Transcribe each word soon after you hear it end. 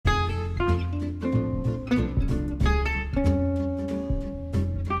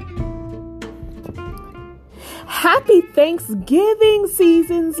Happy Thanksgiving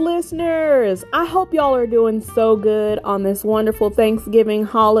seasons, listeners. I hope y'all are doing so good on this wonderful Thanksgiving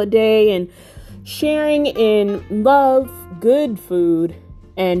holiday and sharing in love, good food,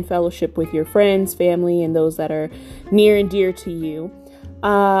 and fellowship with your friends, family, and those that are near and dear to you.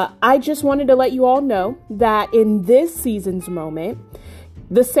 I just wanted to let you all know that in this season's moment,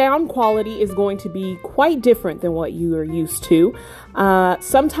 the sound quality is going to be quite different than what you are used to.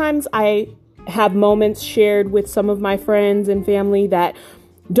 Sometimes I have moments shared with some of my friends and family that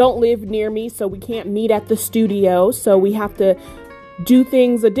don't live near me, so we can't meet at the studio, so we have to do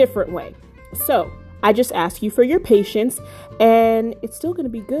things a different way. So I just ask you for your patience, and it's still going to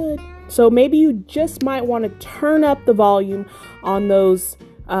be good. So maybe you just might want to turn up the volume on those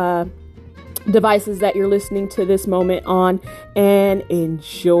devices that you're listening to this moment on, and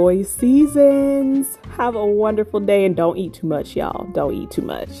enjoy seasons. Have a wonderful day, and don't eat too much, y'all. Don't eat too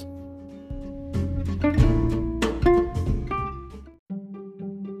much.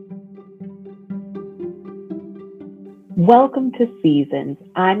 Welcome to Seasons.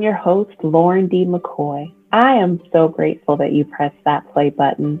 I'm your host, Lauren D. McCoy. I am so grateful that you pressed that play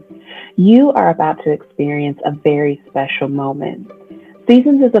button. You are about to experience a very special moment.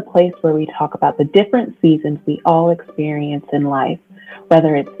 Seasons is a place where we talk about the different seasons we all experience in life,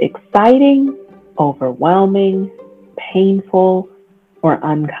 whether it's exciting, overwhelming, painful, or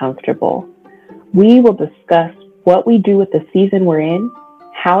uncomfortable. We will discuss what we do with the season we're in,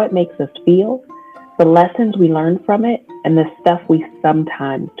 how it makes us feel, the lessons we learn from it, and the stuff we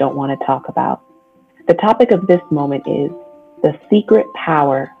sometimes don't want to talk about. The topic of this moment is the secret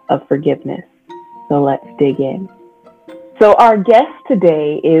power of forgiveness. So let's dig in. So our guest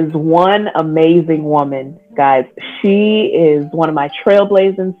today is one amazing woman, guys. She is one of my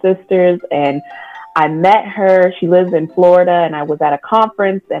Trailblazin Sisters, and I met her. She lives in Florida, and I was at a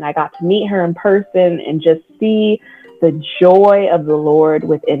conference, and I got to meet her in person and just see the joy of the Lord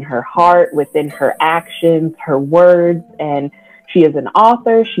within her heart, within her actions, her words. And she is an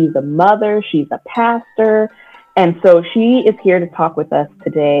author, she's a mother, she's a pastor. And so she is here to talk with us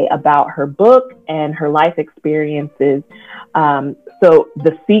today about her book and her life experiences. So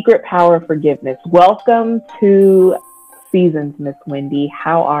The Secret Power of Forgiveness. Welcome to Seasons, Miss Wendy.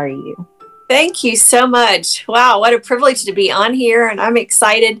 How are you? Thank you so much. Wow, what a privilege to be on here, and I'm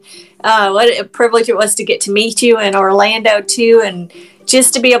excited. What a privilege it was to get to meet you in Orlando too, and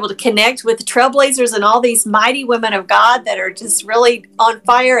just to be able to connect with the Trailblazers and all these mighty women of God that are just really on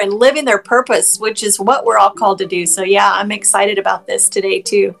fire and living their purpose, which is what we're all called to do. So yeah, I'm excited about this today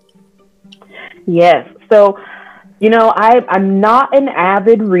too. Yes. So, I'm not an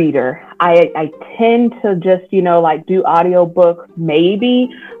avid reader. I tend to just, do audiobooks maybe,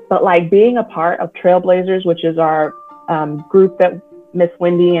 but like being a part of Trailblazers, which is our group that Miss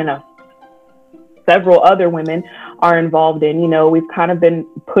Wendy and several other women are involved in, we've kind of been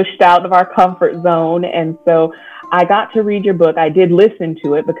pushed out of our comfort zone. And so I got to read your book. I did listen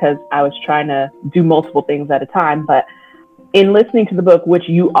to it because I was trying to do multiple things at a time. But in listening to the book, which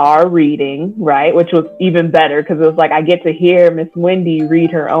you are reading, right, which was even better because it was like I get to hear Miss Wendy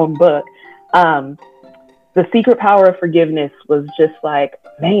read her own book. The Secret Power of Forgiveness was just like,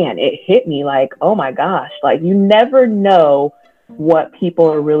 man, it hit me like, oh my gosh, like you never know what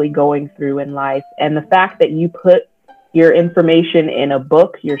people are really going through in life. And the fact that you put your information in a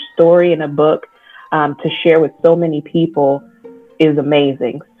book, your story in a book, to share with so many people is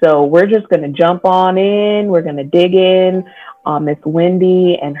amazing. So we're just going to jump on in. We're going to dig in on Miss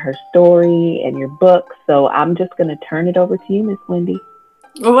Wendy and her story and your book. So I'm just going to turn it over to you, Miss Wendy.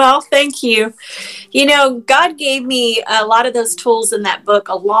 Well, thank you. God gave me a lot of those tools in that book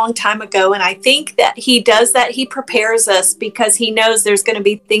a long time ago. And I think that he does that. He prepares us because he knows there's going to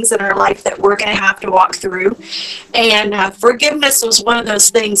be things in our life that we're going to have to walk through. And forgiveness was one of those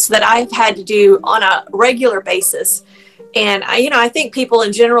things that I've had to do on a regular basis. And I think people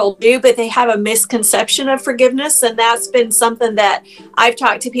in general do, but they have a misconception of forgiveness. And that's been something that I've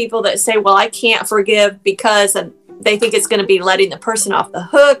talked to people that say, well, I can't forgive because they think it's going to be letting the person off the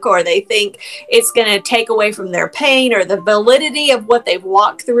hook, or they think it's going to take away from their pain or the validity of what they've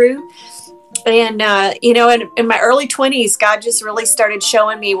walked through. And, in my early 20s, God just really started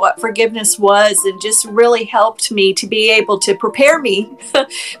showing me what forgiveness was and just really helped me to be able to prepare me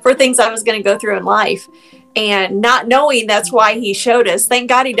for things I was going to go through in life. And not knowing that's why he showed us. Thank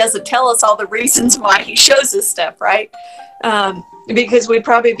God he doesn't tell us all the reasons why he shows us stuff, right? Because we'd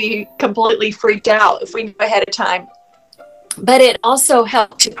probably be completely freaked out if we knew ahead of time. But it also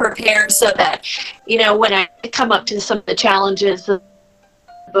helped to prepare so that, when I come up to some of the challenges of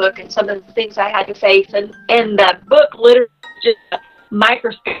the book and some of the things I had to face, and the book literally just a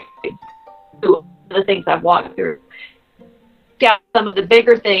microscope through the things I've walked through. Down some of the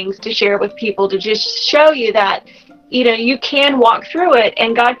bigger things to share with people, to just show you that, you know, you can walk through it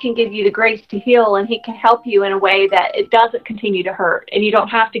and God can give you the grace to heal, and he can help you in a way that it doesn't continue to hurt and you don't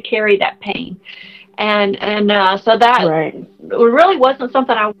have to carry that pain. And so that really wasn't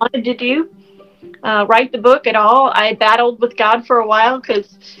something I wanted to do, write the book at all. I battled with God for a while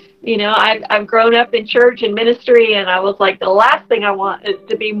because, you know, I've grown up in church and ministry, and I was like, the last thing I want is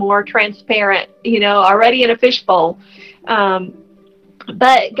to be more transparent, you know, already in a fishbowl.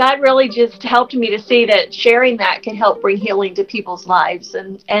 But God really just helped me to see that sharing that can help bring healing to people's lives.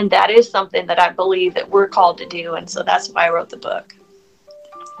 And that is something that I believe that we're called to do. And so that's why I wrote the book.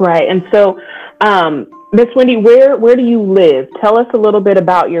 Right. And so, Miss Wendy, where do you live? Tell us a little bit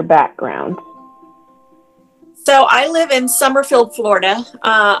about your background. So I live in Summerfield, Florida.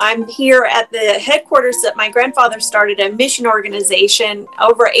 I'm here at the headquarters that my grandfather started a mission organization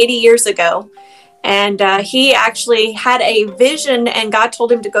over 80 years ago. And he actually had a vision, and God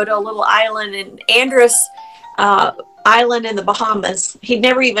told him to go to a little island in Andros Island in the Bahamas. He'd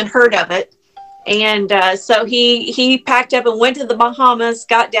never even heard of it. And so he packed up and went to the Bahamas,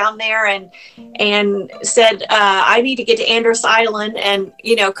 got down there and said, I need to get to Andros Island. And,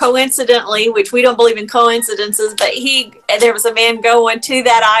 you know, coincidentally, which we don't believe in coincidences, but there was a man going to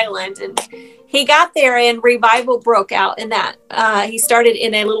that island, and he got there and revival broke out in that. He started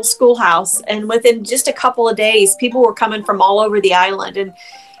in a little schoolhouse, and within just a couple of days, people were coming from all over the island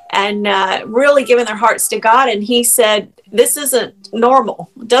and really giving their hearts to God. And he said, this isn't normal.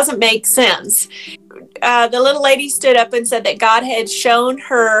 It doesn't make sense. The little lady stood up and said that God had shown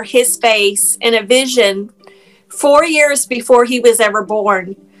her his face in a vision 4 years before he was ever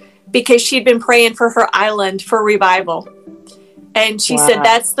born, because she'd been praying for her island for revival. And she said,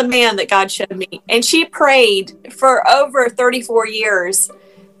 that's the man that God showed me. And she prayed for over 34 years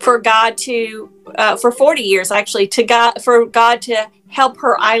for God to, for 40 years actually, for God to help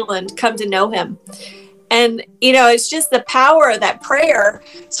her island come to know him. And, you know, it's just the power of that prayer.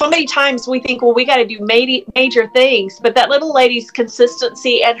 So many times we think, well, we got to do major things. But that little lady's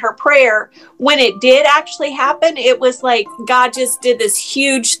consistency and her prayer, when it did actually happen, it was like God just did this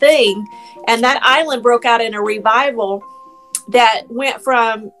huge thing. And that island broke out in a revival that went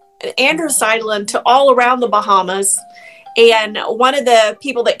from Andros Island to all around the Bahamas. And one of the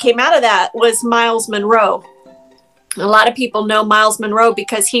people that came out of that was Miles Monroe. A lot of people know Miles Monroe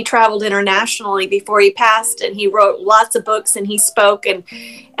because he traveled internationally before he passed, and he wrote lots of books, and he spoke, and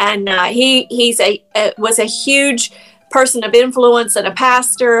he was a huge person of influence and a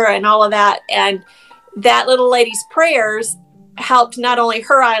pastor and all of that. And that little lady's prayers helped not only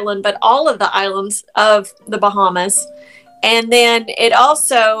her island, but all of the islands of the Bahamas. And then it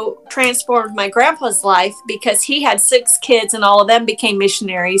also transformed my grandpa's life, because he had 6 kids and all of them became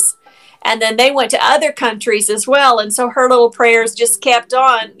missionaries. And then they went to other countries as well. And so her little prayers just kept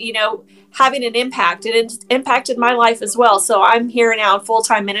on, you know, having an impact. It impacted my life as well. So I'm here now in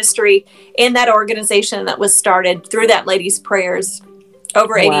full-time ministry in that organization that was started through that lady's prayers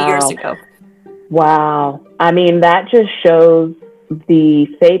over 80 years ago. Wow. I mean, that just shows the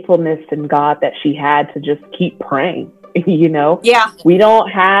faithfulness in God that she had to just keep praying. You know,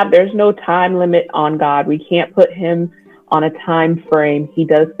 there's no time limit on God. We can't put him on a time frame. He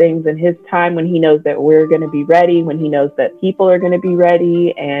does things in his time, when he knows that we're going to be ready, when he knows that people are going to be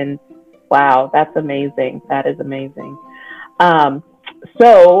ready. And wow, that's amazing. That is amazing.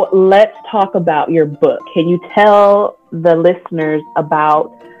 So let's talk about your book. Can you tell the listeners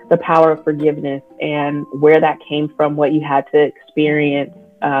about the power of forgiveness and where that came from, what you had to experience?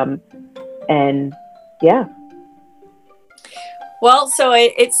 And yeah. Well, so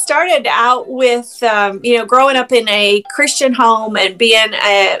it started out with, growing up in a Christian home and being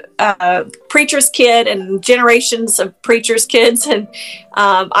a preacher's kid and generations of preacher's kids. And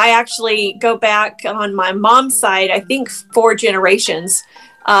I actually go back on my mom's side, I think 4 generations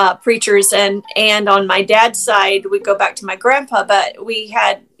preachers. And on my dad's side, we go back to my grandpa. But we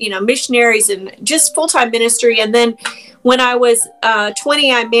had, missionaries and just full-time ministry. And then when I was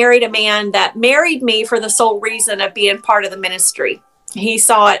 20, I married a man that married me for the sole reason of being part of the ministry. He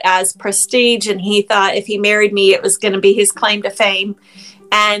saw it as prestige, and he thought if he married me, it was going to be his claim to fame.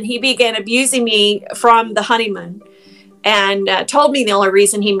 And he began abusing me from the honeymoon, and told me the only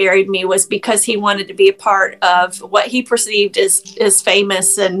reason he married me was because he wanted to be a part of what he perceived as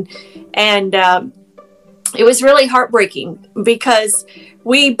famous. And it was really heartbreaking, because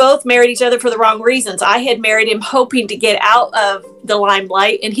we both married each other for the wrong reasons. I had married him hoping to get out of the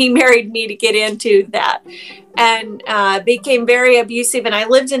limelight, and he married me to get into that, and became very abusive. And I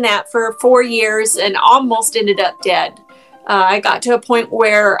lived in that for 4 years and almost ended up dead. I got to a point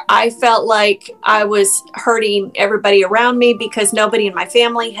where I felt like I was hurting everybody around me because nobody in my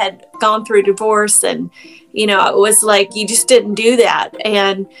family had gone through divorce. And, you know, it was like, you just didn't do that.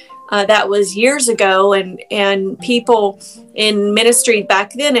 And that was years ago. And people in ministry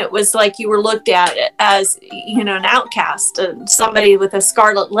back then, it was like you were looked at as, you know, an outcast and somebody with a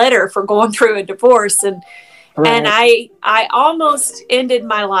scarlet letter for going through a divorce. And I almost ended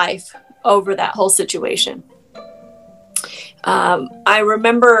my life over that whole situation. I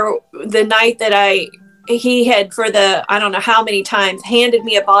remember the night that he had, for the, I don't know how many times, handed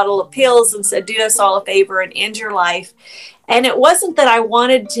me a bottle of pills and said, do us all a favor and end your life. And it wasn't that I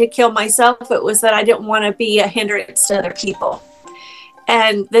wanted to kill myself. It was that I didn't want to be a hindrance to other people.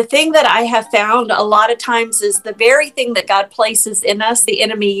 And the thing that I have found a lot of times is the very thing that God places in us, the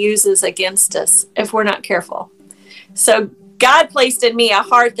enemy uses against us if we're not careful. So God placed in me a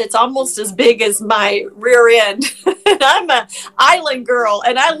heart that's almost as big as my rear end. And I'm an island girl,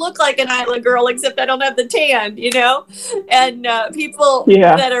 and I look like an island girl, except I don't have the tan, you know? And people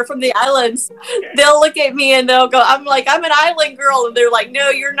that are from the islands, they'll look at me and they'll go, I'm like, I'm an island girl. And they're like, no,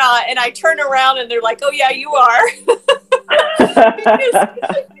 you're not. And I turn around and they're like, oh, yeah, you are.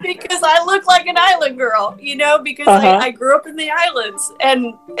 because I look like an island girl, you know, because I grew up in the islands.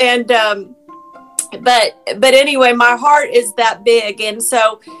 But anyway, my heart is that big. And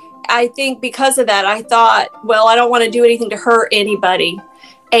so I think because of that, I thought, well, I don't want to do anything to hurt anybody.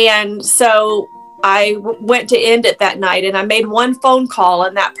 And so I went to end it that night, and I made one phone call,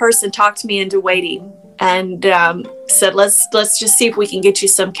 and that person talked me into waiting and said, let's just see if we can get you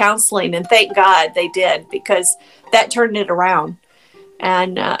some counseling. And thank God they did, because that turned it around.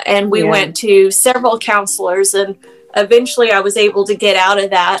 And we went to several counselors, and eventually I was able to get out of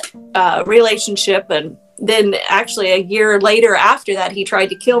that relationship. And then actually a year later after that, he tried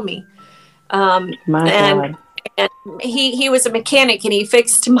to kill me. God. And he was a mechanic, and he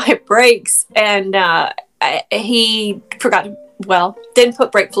fixed my brakes, and he didn't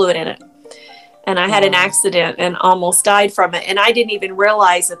put brake fluid in it. And I had an accident and almost died from it. And I didn't even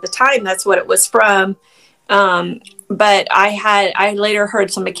realize at the time that's what it was from. But I later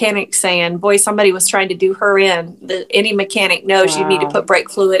heard some mechanics saying, boy, somebody was trying to do her in. Any mechanic knows you need to put brake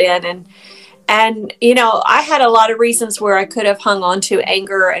fluid in. And, you know, I had a lot of reasons where I could have hung on to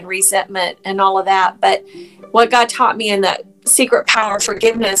anger and resentment and all of that. But what God taught me in that secret power of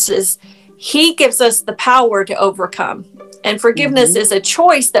forgiveness is he gives us the power to overcome. And forgiveness is a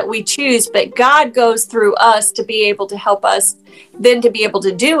choice that we choose, but God goes through us to be able to help us then to be able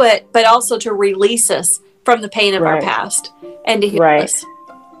to do it, but also to release us from the pain of our past and to heal us.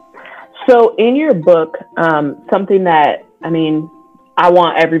 So in your book, something that, I mean, I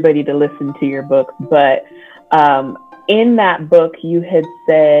want everybody to listen to your book, but in that book, you had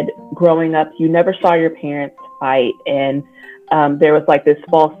said growing up, you never saw your parents fight, and there was like this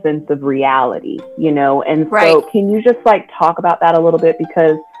false sense of reality, you know? And so can you just like talk about that a little bit?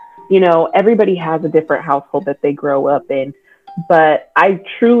 Because, you know, everybody has a different household that they grow up in. But I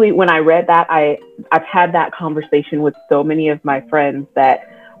truly, when I read that, I've had that conversation with so many of my friends that,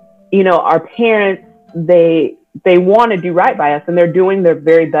 you know, our parents, they want to do right by us, and they're doing their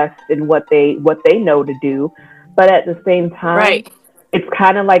very best in what they know to do. But at the same time, it's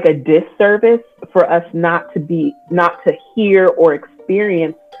kind of like a disservice for us not to hear or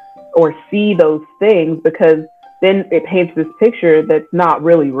experience or see those things, because then it paints this picture that's not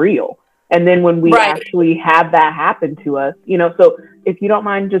really real. And then when we actually have that happen to us, you know, so if you don't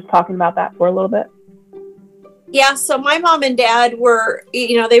mind just talking about that for a little bit. Yeah. So my mom and dad were,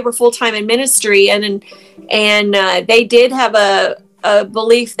 you know, they were full-time in ministry, and they did have a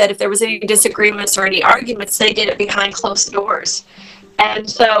belief that if there was any disagreements or any arguments, they did it behind closed doors. And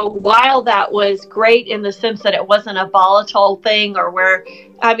so while that was great in the sense that it wasn't a volatile thing, or where,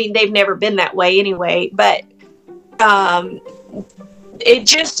 I mean, they've never been that way anyway, but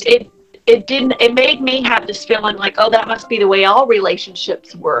it made me have this feeling like, oh, that must be the way all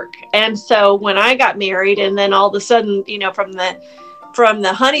relationships work. And so when I got married, and then all of a sudden, you know, from the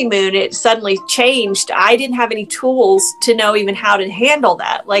honeymoon, it suddenly changed. I didn't have any tools to know even how to handle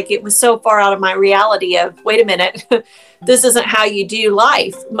that. Like, it was so far out of my reality of, wait a minute, this isn't how you do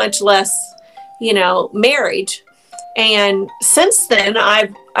life, much less, you know, marriage. And since then,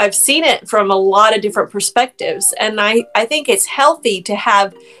 I've seen it from a lot of different perspectives. And I think it's healthy to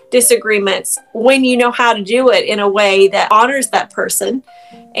have disagreements when you know how to do it in a way that honors that person.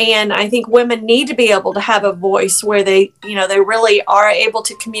 And I think women need to be able to have a voice where they, you know, they really are able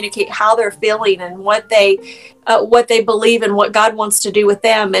to communicate how they're feeling and what they believe and what God wants to do with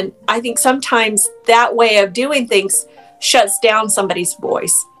them. And I think sometimes that way of doing things shuts down somebody's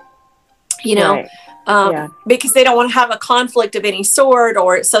voice, you know. because they don't want to have a conflict of any sort,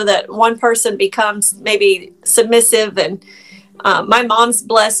 or so that one person becomes maybe submissive. And my mom's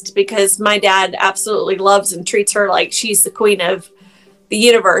blessed because my dad absolutely loves and treats her like she's the queen of the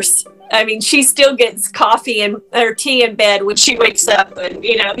universe. I mean, she still gets coffee or tea in bed when she wakes up, and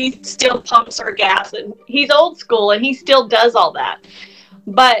he still pumps her gas, and he's old school and he still does all that.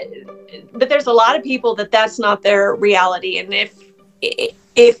 But there's a lot of people that's not their reality, and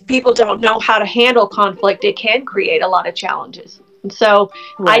if people don't know how to handle conflict, it can create a lot of challenges. And so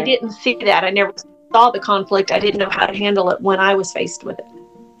I didn't see that. I never saw the conflict. I didn't know how to handle it when I was faced with it.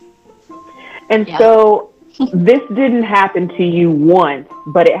 And so this didn't happen to you once,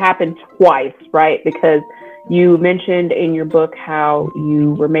 but it happened twice, right? Because you mentioned in your book how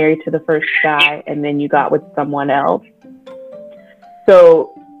you were married to the first guy and then you got with someone else.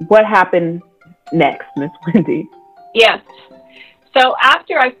 So what happened next, Miss Wendy? Yes. So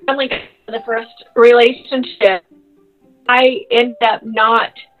after I finally got to the first relationship, I ended up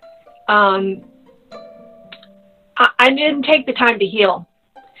not, I didn't take the time to heal.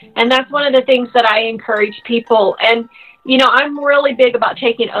 And that's one of the things that I encourage people. And, I'm really big about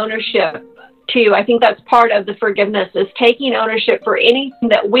taking ownership too. I think that's part of the forgiveness, is taking ownership for anything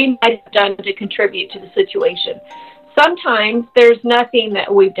that we might have done to contribute to the situation. Sometimes there's nothing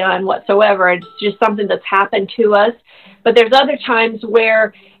that we've done whatsoever. It's just something that's happened to us. But there's other times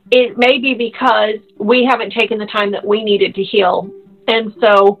where it may be because we haven't taken the time that we needed to heal. And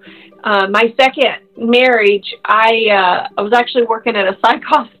so my second marriage, I was actually working at a psych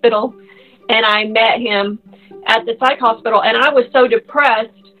hospital, and I met him at the psych hospital, and I was so depressed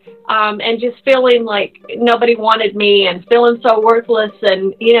and just feeling like nobody wanted me and feeling so worthless.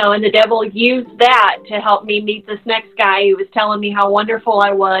 And, and the devil used that to help me meet this next guy who was telling me how wonderful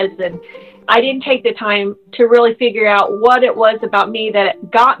I was. And I didn't take the time to really figure out what it was about me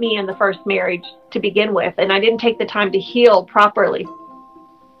that got me in the first marriage to begin with. And I didn't take the time to heal properly.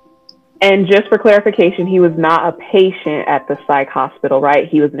 And just for clarification, he was not a patient at the psych hospital, right?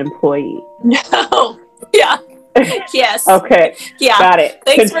 He was an employee. No. Yeah. Yes. Okay. Yeah. Got it.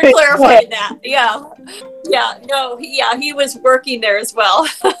 Thanks for clarifying that. Yeah. Yeah. No. Yeah. He was working there as well.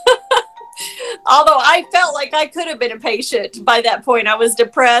 Although I felt like I could have been a patient by that point. I was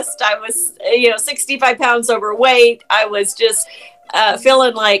depressed. I was, 65 pounds overweight. I was just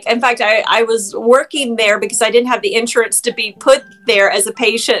feeling like, in fact, I was working there because I didn't have the insurance to be put there as a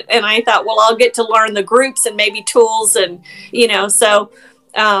patient. And I thought, well, I'll get to learn the groups and maybe tools. And, so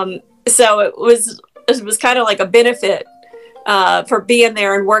it was kind of like a benefit for being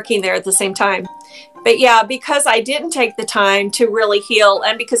there and working there at the same time. But yeah, because I didn't take the time to really heal,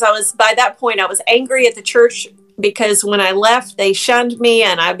 and because by that point, I was angry at the church because when I left, they shunned me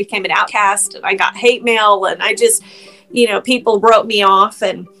and I became an outcast and I got hate mail, and I just, people wrote me off,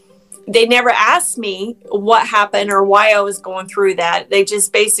 and they never asked me what happened or why I was going through that. They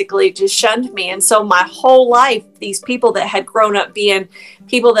just basically just shunned me. And so my whole life, these people that had grown up being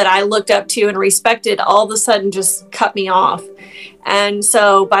people that I looked up to and respected, all of a sudden just cut me off. And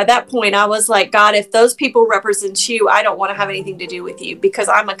so by that point, I was like, God, if those people represent you, I don't want to have anything to do with you, because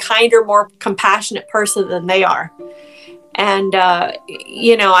I'm a kinder, more compassionate person than they are. And,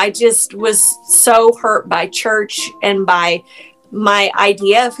 I just was so hurt by church and by my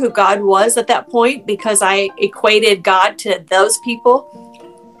idea of who God was at that point, because I equated God to those people.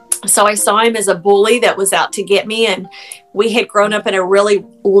 So I saw him as a bully that was out to get me. And we had grown up in a really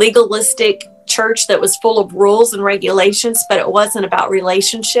legalistic church that was full of rules and regulations, but it wasn't about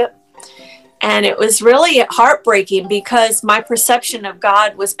relationship. And it was really heartbreaking because my perception of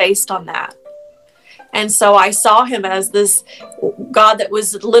God was based on that. And so I saw him as this God that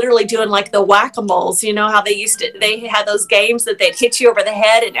was literally doing like the whack-a-moles. You know how they had those games that they'd hit you over the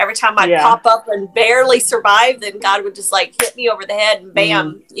head, and every time I'd pop up and barely survive, then God would just like hit me over the head and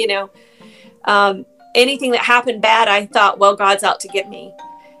bam, anything that happened bad, I thought, well, God's out to get me.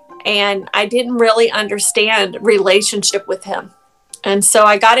 And I didn't really understand relationship with him. And so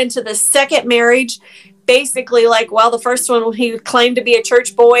I got into the second marriage, basically like, well, the first one, he claimed to be a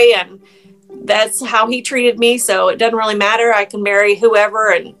church boy, and that's how he treated me. So it doesn't really matter. I can marry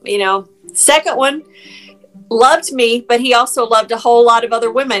whoever. And, second one loved me, but he also loved a whole lot of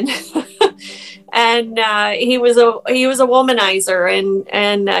other women. And he was a womanizer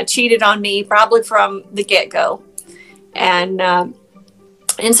and cheated on me probably from the get-go. And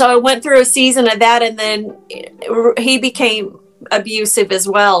so I went through a season of that, and then he became abusive as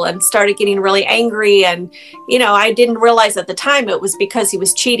well and started getting really angry. And, I didn't realize at the time it was because he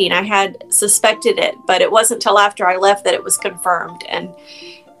was cheating. I had suspected it, but it wasn't till after I left that it was confirmed.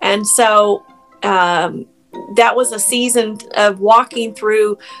 And so that was a season of walking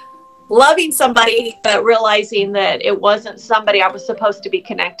through loving somebody, but realizing that it wasn't somebody I was supposed to be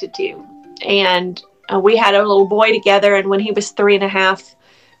connected to. And we had a little boy together. And when he was 3.5,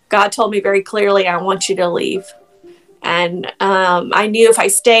 God told me very clearly, I want you to leave. And I knew if I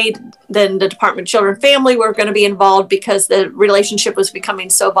stayed, then the Department of Children and Family were going to be involved, because the relationship was becoming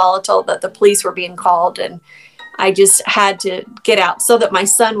so volatile that the police were being called. And I just had to get out so that my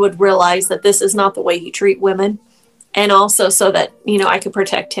son would realize that this is not the way you treat women. And also so that, I could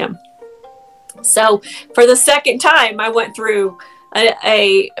protect him. So for the second time, I went through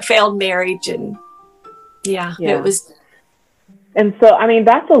a failed marriage, and it was. And so, I mean,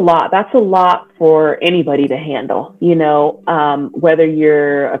 that's a lot. That's a lot for anybody to handle, whether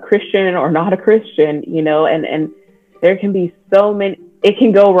you're a Christian or not a Christian, and there can be so many, it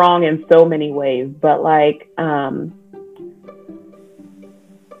can go wrong in so many ways. But like,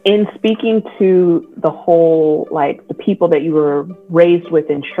 in speaking to the whole, like the people that you were raised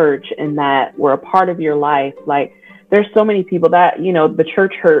with in church and that were a part of your life, like, there's so many people that, the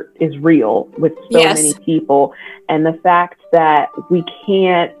church hurt is real with so many people. And the fact that we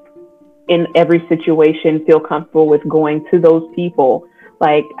can't in every situation feel comfortable with going to those people,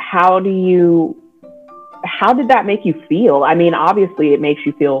 like, how did that make you feel? I mean, obviously it makes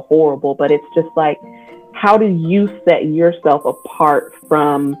you feel horrible, but it's just like, how do you set yourself apart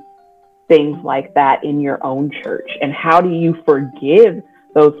from things like that in your own church? And how do you forgive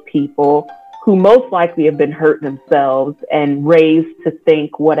those people who most likely have been hurt themselves and raised to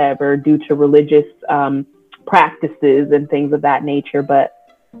think whatever due to religious practices and things of that nature? But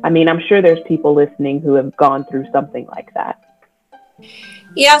I mean, I'm sure there's people listening who have gone through something like that.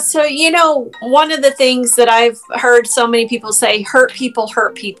 Yeah. So, one of the things that I've heard so many people say, hurt people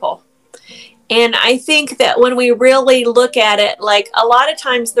hurt people. And I think that when we really look at it, like, a lot of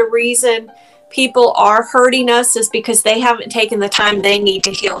times the reason people are hurting us is because they haven't taken the time they need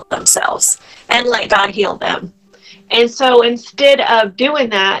to heal themselves and let God heal them. And so instead of doing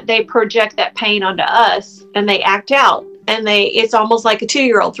that, they project that pain onto us and they act out. And it's almost like a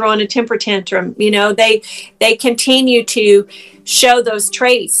 2-year-old throwing a temper tantrum. They continue to show those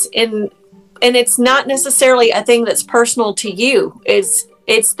traits, and it's not necessarily a thing that's personal to you.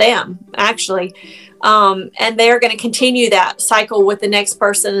 It's them, actually. And they're going to continue that cycle with the next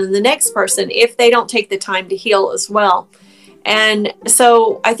person and the next person if they don't take the time to heal as well. And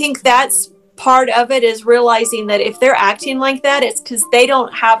so I think that's part of it, is realizing that if they're acting like that, it's because they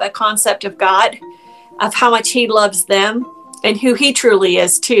don't have a concept of God, of how much He loves them and who He truly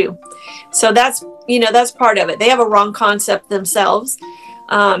is too. So that's part of it. They have a wrong concept themselves.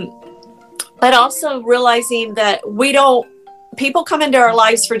 But also realizing that people come into our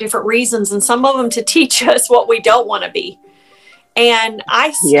lives for different reasons, and some of them to teach us what we don't want to be. And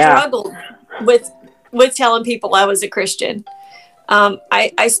I struggled with telling people I was a Christian.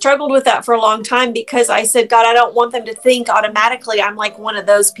 I struggled with that for a long time, because I said, God, I don't want them to think automatically I'm like one of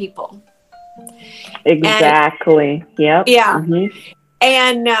those people. Exactly. Yep. Yeah. Mm-hmm.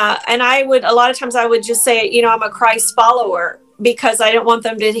 And a lot of times I would just say, I'm a Christ follower, because I don't want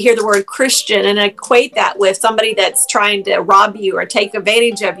them to hear the word Christian and equate that with somebody that's trying to rob you or take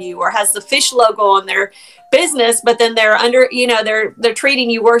advantage of you, or has the fish logo on their business, but then they're they're treating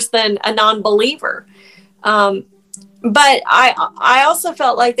you worse than a non-believer. But I also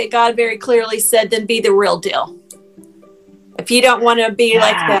felt like that God very clearly said, then be the real deal. If you don't want to be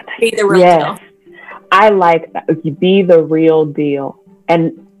like that, be the real deal. I like that. Be the real deal.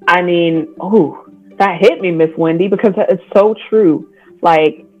 And I mean, that hit me, Miss Wendy, because it's so true.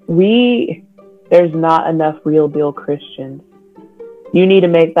 Like, there's not enough real deal Christians. You need to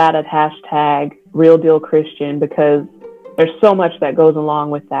make that a hashtag, real deal Christian, because there's so much that goes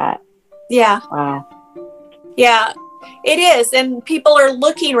along with that. Yeah. Wow. Yeah, it is. And people are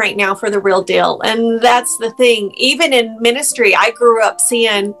looking right now for the real deal. And that's the thing. Even in ministry, I grew up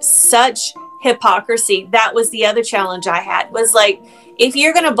seeing such hypocrisy. That was the other challenge I had, was like, if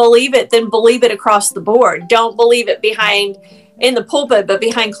you're going to believe it, then believe it across the board. Don't believe it in the pulpit, but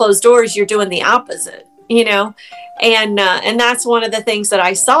behind closed doors, you're doing the opposite, and that's one of the things that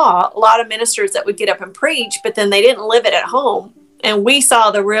I saw. A lot of ministers that would get up and preach, but then they didn't live it at home. And we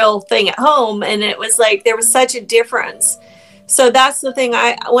saw the real thing at home. And it was like, there was such a difference. So that's the thing.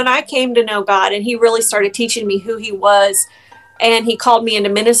 When I came to know God and He really started teaching me who He was, and He called me into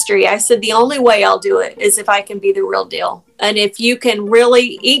ministry, I said, the only way I'll do it is if I can be the real deal. And if you can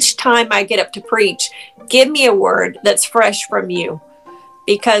really, each time I get up to preach, give me a word that's fresh from you,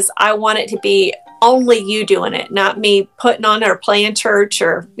 because I want it to be only you doing it, not me putting on or playing church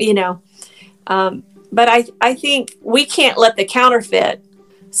or, but I think we can't let the counterfeit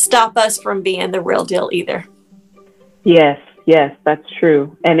stop us from being the real deal either. Yes. Yes, that's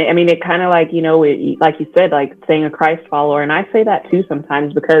true. And I mean, it kind of like, like you said, like saying a Christ follower. And I say that too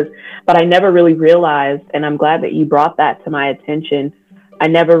sometimes but I never really realized, and I'm glad that you brought that to my attention. I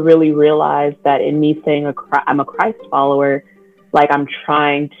never really realized that in me saying I'm a Christ follower, like I'm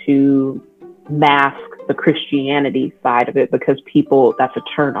trying to mask the Christianity side of it, because that's a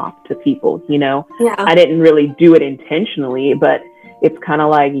turnoff to people, Yeah. I didn't really do it intentionally, but it's kind of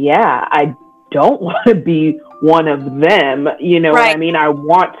like, yeah, I don't want to be one of them. You know what I mean? I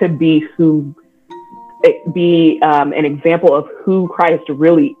want to be an example of who Christ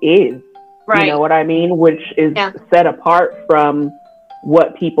really is. Right. You know what I mean? Which is set apart from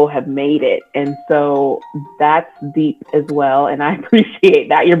what people have made it. And so that's deep as well. And I appreciate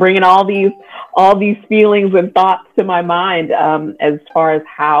that. You're bringing all these feelings and thoughts to my mind, as far as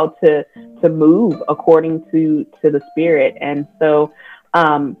how to move according to the Spirit. And so,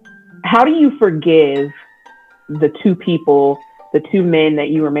 how do you forgive the two men that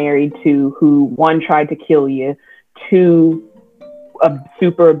you were married to, who one tried to kill you, two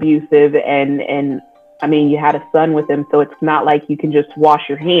super abusive, and I mean, you had a son with him, so it's not like you can just wash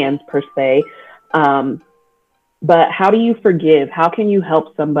your hands per se. But how do you forgive? How can you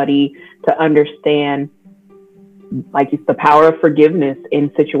help somebody to understand, like, the power of forgiveness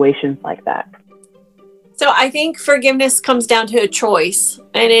in situations like that? So I think forgiveness comes down to a choice,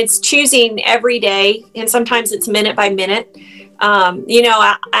 and it's choosing every day. And sometimes it's minute by minute.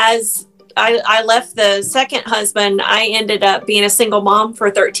 As I left the second husband, I ended up being a single mom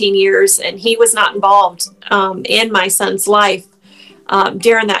for 13 years, and he was not involved in my son's life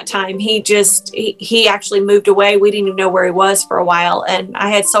during that time. He actually moved away. We didn't even know where he was for a while, and I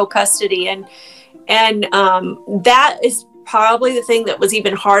had sole custody, and that is probably the thing that was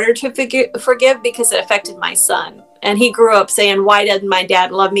even harder to forgive, because it affected my son. And he grew up saying, why doesn't my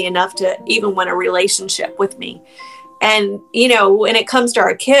dad love me enough to even want a relationship with me? And, when it comes to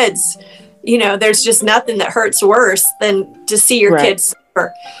our kids, there's just nothing that hurts worse than to see your kids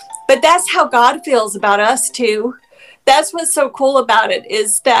suffer. But that's how God feels about us too. That's what's so cool about it,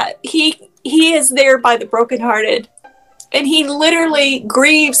 is that he is there by the brokenhearted, and he literally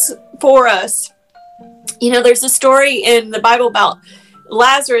grieves for us. There's a story in the Bible about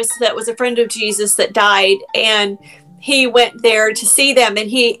Lazarus that was a friend of Jesus that died, and he went there to see them,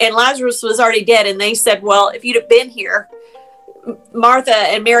 and Lazarus was already dead. And they said, well, if you'd have been here, Martha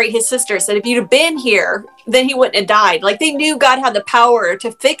and Mary, his sister, said, if you'd have been here, then he wouldn't have died. Like, they knew God had the power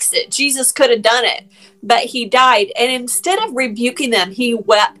to fix it. Jesus could have done it, but he died. And instead of rebuking them, he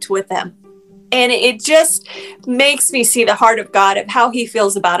wept with them. And it just makes me see the heart of God, of how he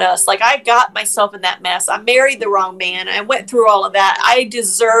feels about us. Like, I got myself in that mess. I married the wrong man. I went through all of that. I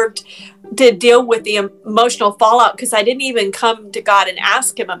deserved to deal with the emotional fallout, because I didn't even come to God and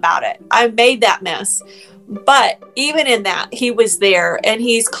ask him about it. I made that mess. But even in that, he was there, and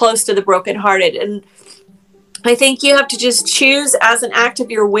he's close to the brokenhearted. And I think you have to just choose, as an act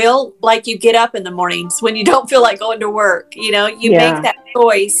of your will, like you get up in the mornings when you don't feel like going to work. You make that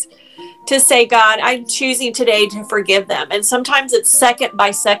choice to say, God, I'm choosing today to forgive them. And sometimes it's second by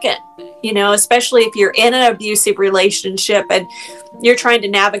second, especially if you're in an abusive relationship and you're trying to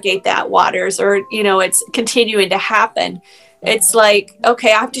navigate that waters, or, it's continuing to happen. It's like,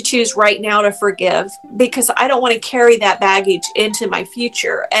 okay, I have to choose right now to forgive, because I don't want to carry that baggage into my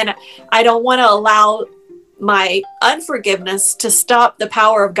future. And I don't want to allow my unforgiveness to stop the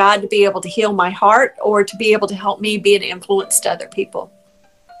power of God to be able to heal my heart, or to be able to help me be an influence to other people.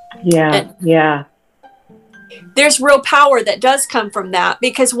 Yeah. There's real power that does come from that,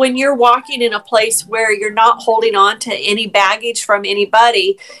 because when you're walking in a place where you're not holding on to any baggage from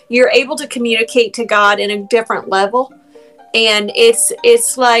anybody, you're able to communicate to God in a different level. And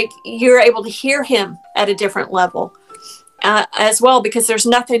it's like you're able to hear him at a different level as well, because there's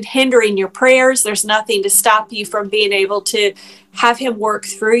nothing hindering your prayers. There's nothing to stop you from being able to have him work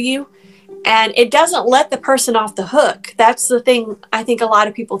through you. And it doesn't let the person off the hook. That's the thing. I think a lot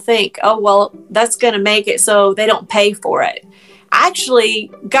of people think, oh, well, that's going to make it so they don't pay for it.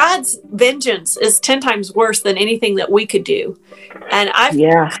 Actually, God's vengeance is 10 times worse than anything that we could do. And I've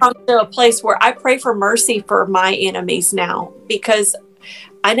come to a place where I pray for mercy for my enemies now, because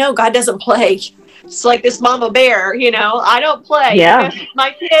I know God doesn't play. It's like this mama bear, I don't play. Yeah.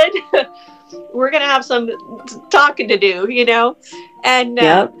 My kid, we're going to have some talking to do, And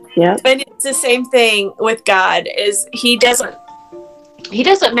and it's the same thing with God, is he doesn't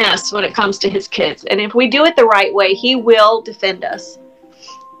mess when it comes to his kids. And if we do it the right way, he will defend us.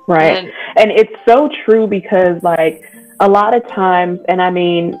 Right. And it's so true, because like a lot of times, and I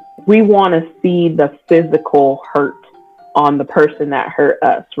mean, we want to see the physical hurt on the person that hurt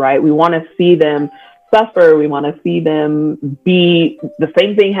us, right? We want to see them suffer. We want to see them be the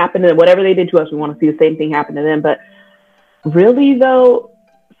same thing happen to them. Whatever they did to us, we want to see the same thing happen to them. But really, though,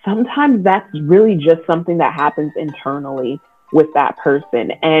 sometimes that's really just something that happens internally with that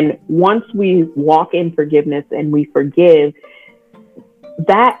person. And once we walk in forgiveness and we forgive,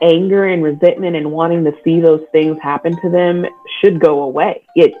 that anger and resentment and wanting to see those things happen to them should go away.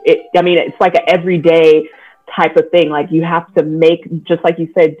 I mean, it's like an everyday type of thing. Like, you have to make, just like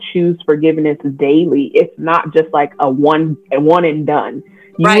you said, choose forgiveness daily. It's not just like a one and done.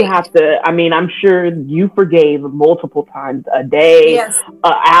 You have to, I mean, I'm sure you forgave multiple times a day, Yes.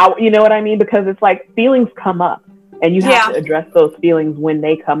 hour, you know what I mean? Because it's like feelings come up and you have to address those feelings when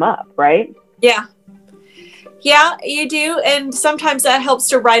they come up, right? Yeah. Yeah, you do. And sometimes that helps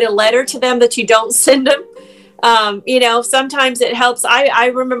to write a letter to them that you don't send them. You know, sometimes it helps. I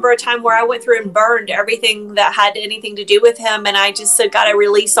remember a time where I went through and burned everything that had anything to do with him. And I just said, God, I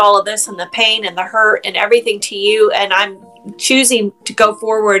release all of this and the pain and the hurt and everything to you. And I'm choosing to go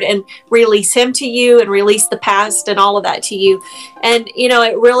forward and release him to you and release the past and all of that to you. And, you know,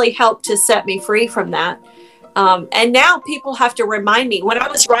 it really helped to set me free from that. And now people have to remind me. When I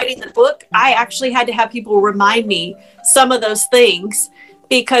was writing the book, I actually had to have people remind me some of those things,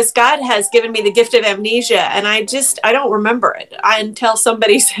 because God has given me the gift of amnesia, and I don't remember it until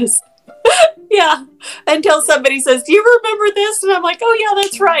somebody says, until somebody says, do you remember this? And I'm like, oh yeah,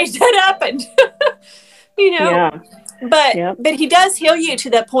 that's right. That happened. You know, but he does heal you to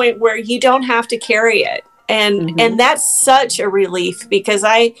that point where you don't have to carry it. And that's such a relief, because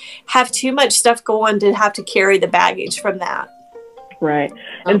I have too much stuff going to have to carry the baggage from that. Right.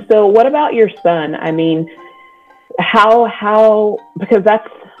 And so what about your son? I mean, how, because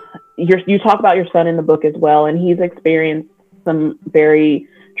you talk about your son in the book as well, and he's experienced some very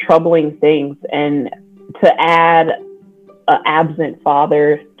troubling things. And to add an absent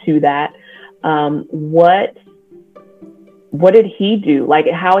father to that, what did he do? Like,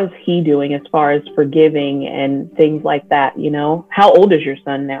 how is he doing as far as forgiving and things like that? You know, how old is your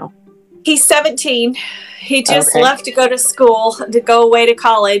son now? He's 17. He just left to go to school, to go away to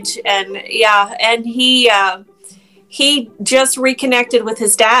college. And and he just reconnected with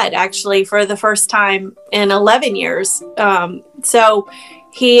his dad, actually, for the first time in 11 years. So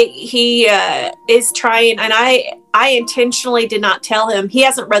he is trying, and I intentionally did not tell him. He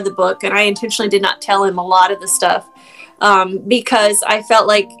hasn't read the book, and I intentionally did not tell him a lot of the stuff, because I felt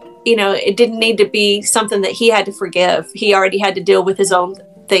like, you know, it didn't need to be something that he had to forgive. He already had to deal with his own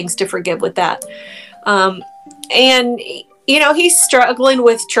things to forgive with that. And you know, he's struggling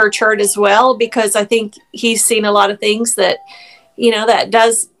with church hurt as well, because I think he's seen a lot of things that, you know,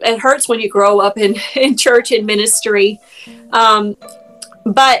 it hurts when you grow up in church and ministry.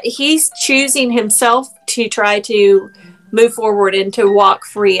 But he's choosing himself to try to move forward and to walk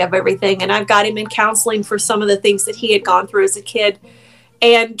free of everything. And I've got him in counseling for some of the things that he had gone through as a kid.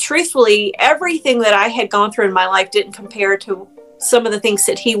 And truthfully, everything that I had gone through in my life didn't compare to some of the things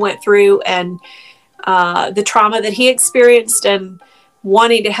that he went through, and the trauma that he experienced, and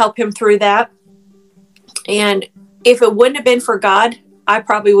wanting to help him through that. And if it wouldn't have been for God, I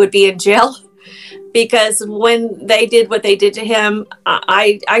probably would be in jail, because when they did what they did to him,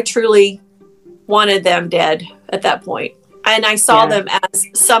 I truly wanted them dead at that point. And I saw them as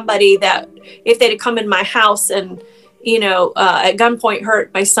somebody that, if they'd come in my house and, you know, at gunpoint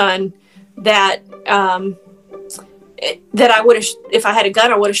hurt my son, that I would have, if I had a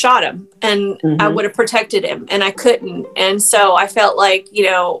gun, I would have shot him, and I would have protected him, and I couldn't. And so I felt like, you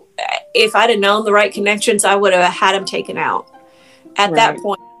know, if I'd have known the right connections, I would have had him taken out at that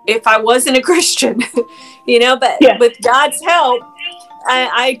point, if I wasn't a Christian, you know. But with God's help,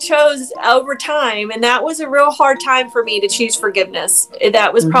 I chose over time, and that was a real hard time for me to choose forgiveness.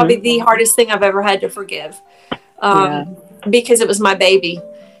 That was probably the hardest thing I've ever had to forgive, because it was my baby.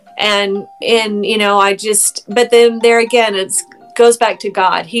 And you know, but then there again, it goes back to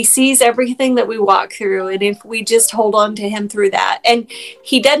God. He sees everything that we walk through, and if we just hold on to him through that, and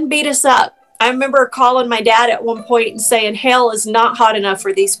he doesn't beat us up. I remember calling my dad at one point and saying, hell is not hot enough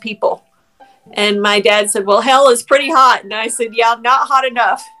for these people. And my dad said, well, hell is pretty hot. And I said, yeah, not hot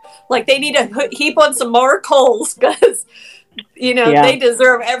enough. Like, they need to heap on some more coals, because, you know, they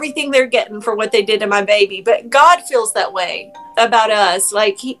deserve everything they're getting for what they did to my baby. But God feels that way about us.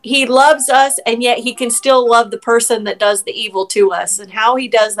 Like, he loves us, and yet he can still love the person that does the evil to us. And how he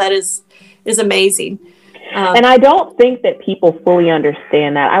does that is amazing. And I don't think that people fully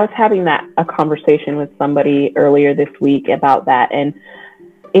understand that. I was having a conversation with somebody earlier this week about that. And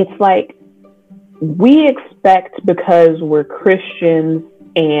it's like, we expect, because we're Christians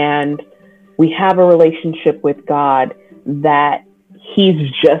and we have a relationship with God, that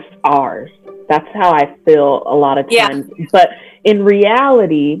he's just ours, That's how I feel a lot of times. Yeah. But in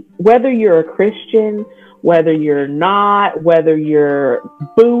reality, whether you're a Christian, whether you're not, whether you're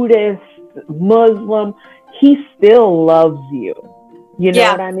Buddhist, Muslim, he still loves you. You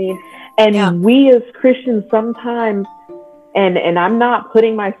know what I mean? And we as Christians sometimes, and I'm not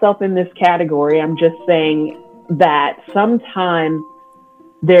putting myself in this category, I'm just saying that sometimes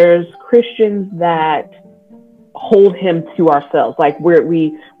there's Christians that hold him to ourselves, like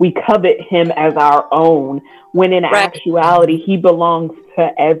we covet him as our own, when in actuality he belongs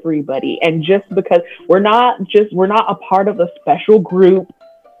to everybody. And just because we're not a part of a special group,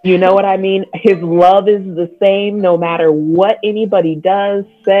 you know what I mean? His love is the same no matter what anybody does,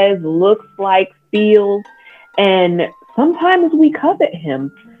 says, looks like, feels. And sometimes we covet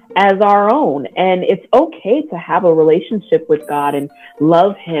him as our own. And it's okay to have a relationship with God and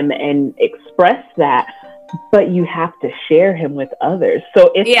love him and express that, but you have to share him with others.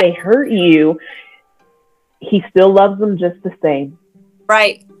 So if they hurt you, he still loves them just the same.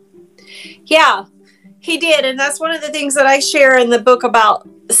 Right. Yeah, he did. And that's one of the things that I share in the book about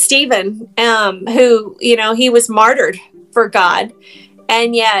Stephen, who, you know, he was martyred for God.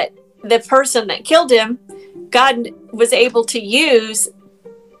 And yet the person that killed him, God was able to use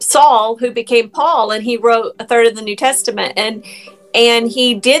Saul, who became Paul, and he wrote a third of the New Testament. And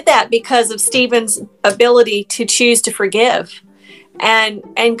he did that because of Stephen's ability to choose to forgive. And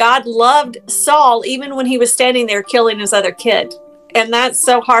God loved Saul even when he was standing there killing his other kid. And that's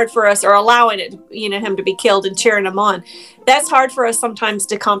so hard for us, or allowing it, you know, him to be killed and cheering him on. That's hard for us sometimes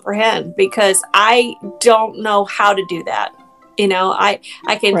to comprehend, because I don't know how to do that. You know, I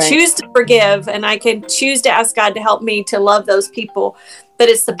can choose to forgive, and I can choose to ask God to help me to love those people. But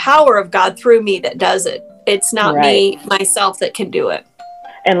it's the power of God through me that does it. It's not me, myself, that can do it.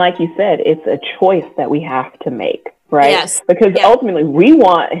 And like you said, it's a choice that we have to make, right? Yes. Because ultimately we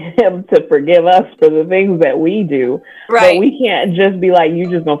want him to forgive us for the things that we do. Right. But we can't just be like, you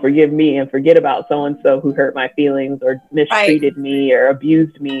just gonna forgive me and forget about so-and-so who hurt my feelings or mistreated me or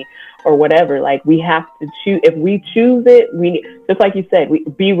abused me or whatever. Like, we have to choose. If we choose it, we, just like you said, we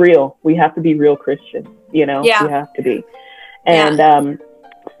be real. We have to be real Christians, you know? We have to be. And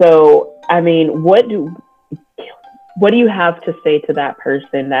so, I mean, what do you have to say to that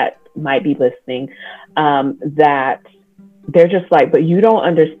person that might be listening, that they're just like, but you don't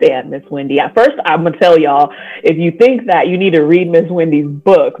understand, Miss Wendy? At first, I'm going to tell y'all, if you think that, you need to read Miss Wendy's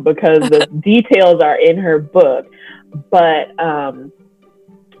book, because the details are in her book. But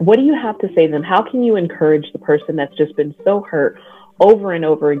what do you have to say to them? How can you encourage the person that's just been so hurt over and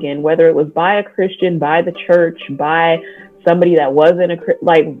over again, whether it was by a Christian, by the church, by somebody that wasn't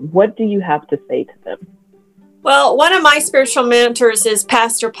like, what do you have to say to them? Well, one of my spiritual mentors is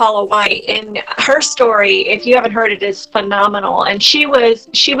Pastor Paula White, and her story, if you haven't heard it, is phenomenal. And she was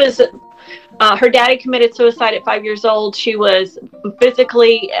her daddy committed suicide at 5 years old. She was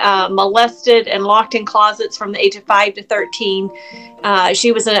physically molested and locked in closets from the age of 5 to 13.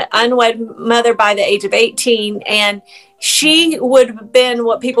 She was an unwed mother by the age of 18, and she would have been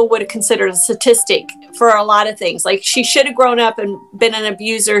what people would have considered a statistic for a lot of things. Like, she should have grown up and been an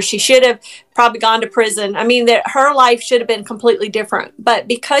abuser. She should have probably gone to prison. I mean, that her life should have been completely different. But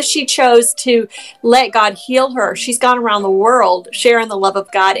because she chose to let God heal her, she's gone around the world sharing the love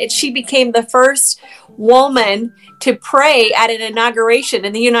of God. And she became the first woman to pray at an inauguration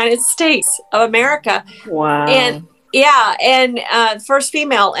in the United States of America. Wow. And first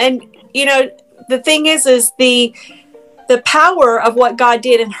female. And, you know, the thing is the power of what God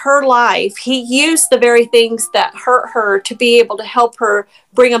did in her life. He used the very things that hurt her to be able to help her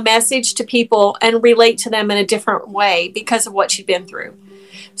bring a message to people and relate to them in a different way because of what she'd been through.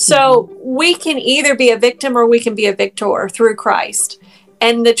 So we can either be a victim or we can be a victor through Christ.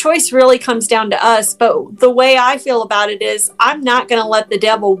 And the choice really comes down to us. But the way I feel about it is, I'm not going to let the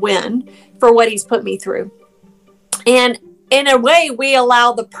devil win for what he's put me through. And in a way, we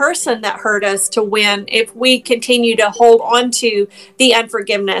allow the person that hurt us to win if we continue to hold on to the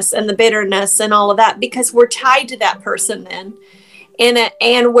unforgiveness and the bitterness and all of that, because we're tied to that person then.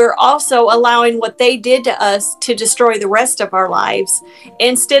 And we're also allowing what they did to us to destroy the rest of our lives,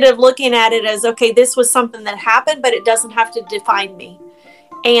 instead of looking at it as, okay, this was something that happened, but it doesn't have to define me.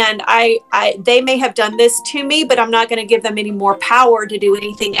 And they may have done this to me, but I'm not going to give them any more power to do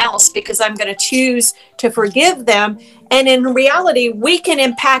anything else, because I'm going to choose to forgive them. And in reality, we can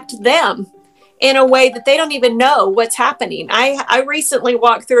impact them in a way that they don't even know what's happening. I recently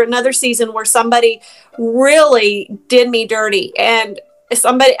walked through another season where somebody really did me dirty, and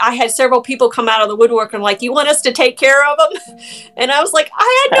I had several people come out of the woodwork and like, you want us to take care of them? And I was like,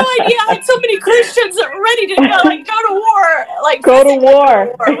 I had no idea. I had so many Christians that were ready to go to war, go to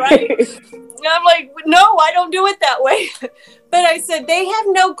war, right? And I'm like, no, I don't do it that way. But I said, they have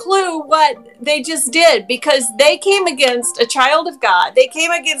no clue what they just did, because they came against a child of God. They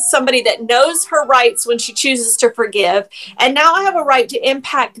came against somebody that knows her rights when she chooses to forgive. And now I have a right to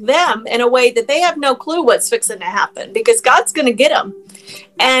impact them in a way that they have no clue what's fixing to happen, because God's going to get them.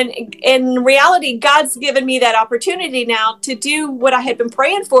 And in reality, God's given me that opportunity now to do what I had been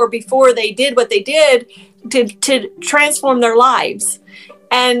praying for before they did what they did, to transform their lives.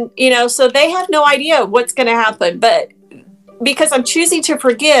 And, so they have no idea what's going to happen. But because I'm choosing to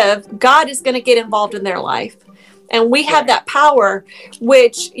forgive, God is going to get involved in their life. And we have that power,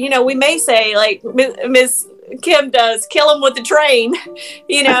 which, we may say, like Miss Kim does, kill them with the train.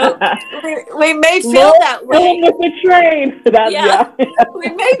 We may feel that way. Kill them with the train.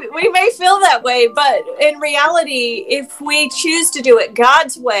 we may feel that way, but in reality, if we choose to do it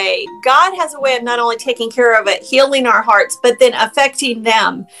God's way, God has a way of not only taking care of it, healing our hearts, but then affecting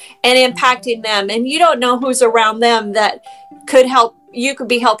them and impacting them. And you don't know who's around them that could help. You could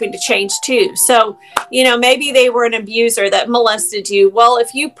be helping to change too. So, maybe they were an abuser that molested you. Well,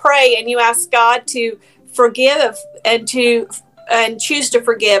 if you pray and you ask God to forgive and choose to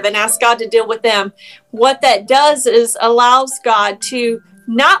forgive and ask God to deal with them, what that does is allows God to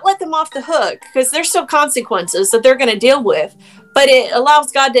not let them off the hook, because there's still consequences that they're going to deal with, but it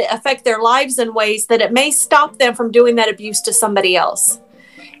allows God to affect their lives in ways that it may stop them from doing that abuse to somebody else.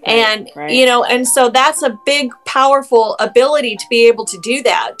 And, and so that's a big, powerful ability to be able to do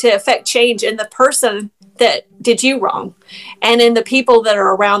that, to affect change in the person that did you wrong and in the people that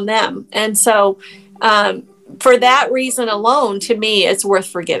are around them. And so, for that reason alone, to me, it's worth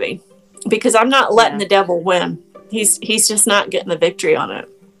forgiving, because I'm not letting the devil win. He's just not getting the victory on it.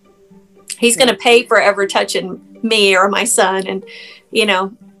 He's going to pay for ever touching me or my son. And,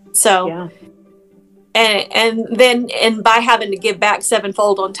 so, and by having to give back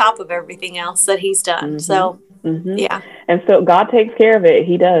sevenfold on top of everything else that he's done. So, And so God takes care of it.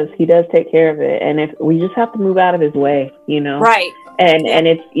 He does take care of it. And if we just have to move out of his way, Right. And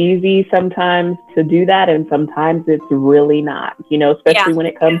it's easy sometimes to do that, and sometimes it's really not, especially when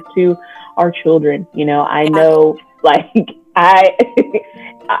it comes to our children. I know, like,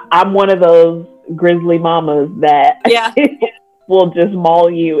 I'm one of those grizzly mamas that will just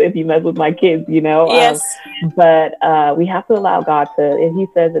maul you if you mess with my kids, Yes. But we have to allow God to, and he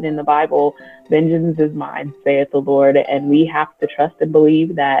says it in the Bible, vengeance is mine, saith the Lord. And we have to trust and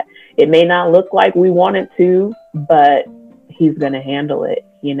believe that it may not look like we want it to, but he's going to handle it,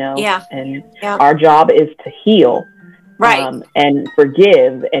 and our job is to heal, and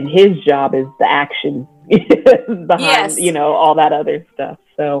forgive. And his job is the action behind, all that other stuff.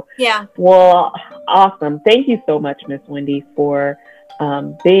 So, well, awesome. Thank you so much, Miss Wendy, for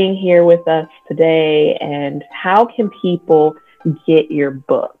being here with us today. And how can people get your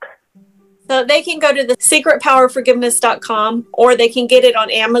book? So they can go to the secretpowerforgiveness.com, or they can get it on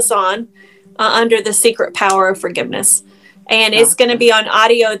Amazon under the Secret Power of Forgiveness. And it's going to be on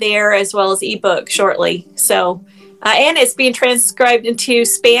audio there as well as ebook shortly. So, and it's being transcribed into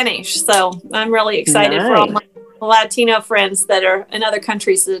Spanish. So I'm really excited for all my Latino friends that are in other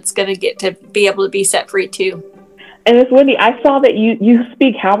countries that it's going to get to be able to be set free too. And Miss Wendy, I saw that you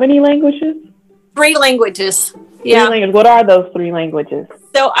speak how many languages? 3 languages. Yeah. 3 languages. What are those 3 languages?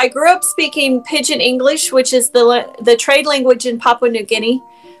 So I grew up speaking Pidgin English, which is the trade language in Papua New Guinea.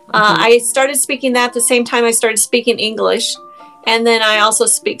 I started speaking that the same time I started speaking English. And then I also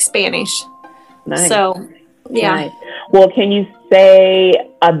speak Spanish. Nice. So, yeah. Nice. Well, can you say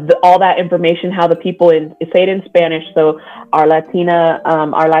all that information, how the people say it in Spanish, so our Latina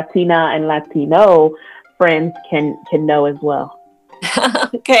and Latino friends can know as well?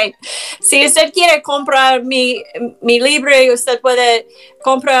 Okay. Si usted quiere comprar mi libro, usted puede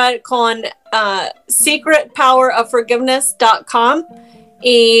comprar con secretpowerofforgiveness.com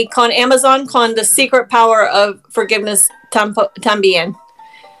y con Amazon con The Secret Power of Forgiveness también.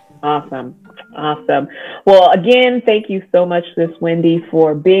 Awesome. Well, again, thank you so much, Miss Wendy,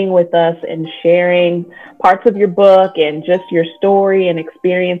 for being with us and sharing parts of your book and just your story and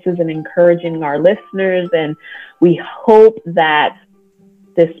experiences and encouraging our listeners. And we hope that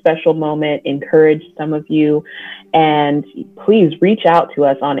this special moment encouraged some of you. And please reach out to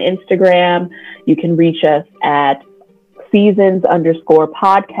us on Instagram. You can reach us at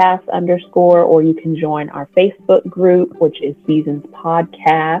seasons_podcast_, or you can join our Facebook group, which is Seasons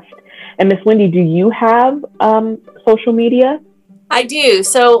Podcast. And Miss Wendy, do you have social media? I do.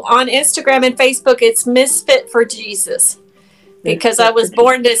 So on Instagram and Facebook, it's Misfit for Jesus. because I was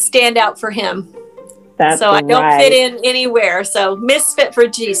born to stand out for him. That's so I don't right. fit in anywhere. So misfit for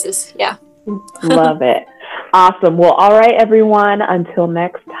Jesus. Yeah. Love it. Awesome. Well, all right, everyone. Until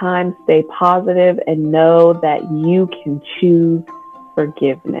next time, stay positive and know that you can choose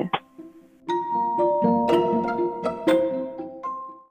forgiveness.